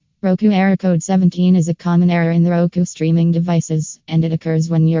Roku error code 17 is a common error in the Roku streaming devices, and it occurs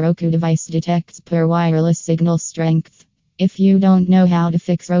when your Roku device detects poor wireless signal strength. If you don't know how to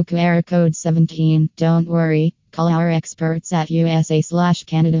fix Roku error code 17, don't worry. Call our experts at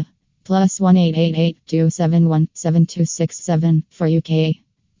USA/Canada. +1 888 271 7267 for UK.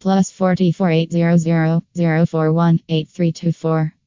 +44 800 041 8324.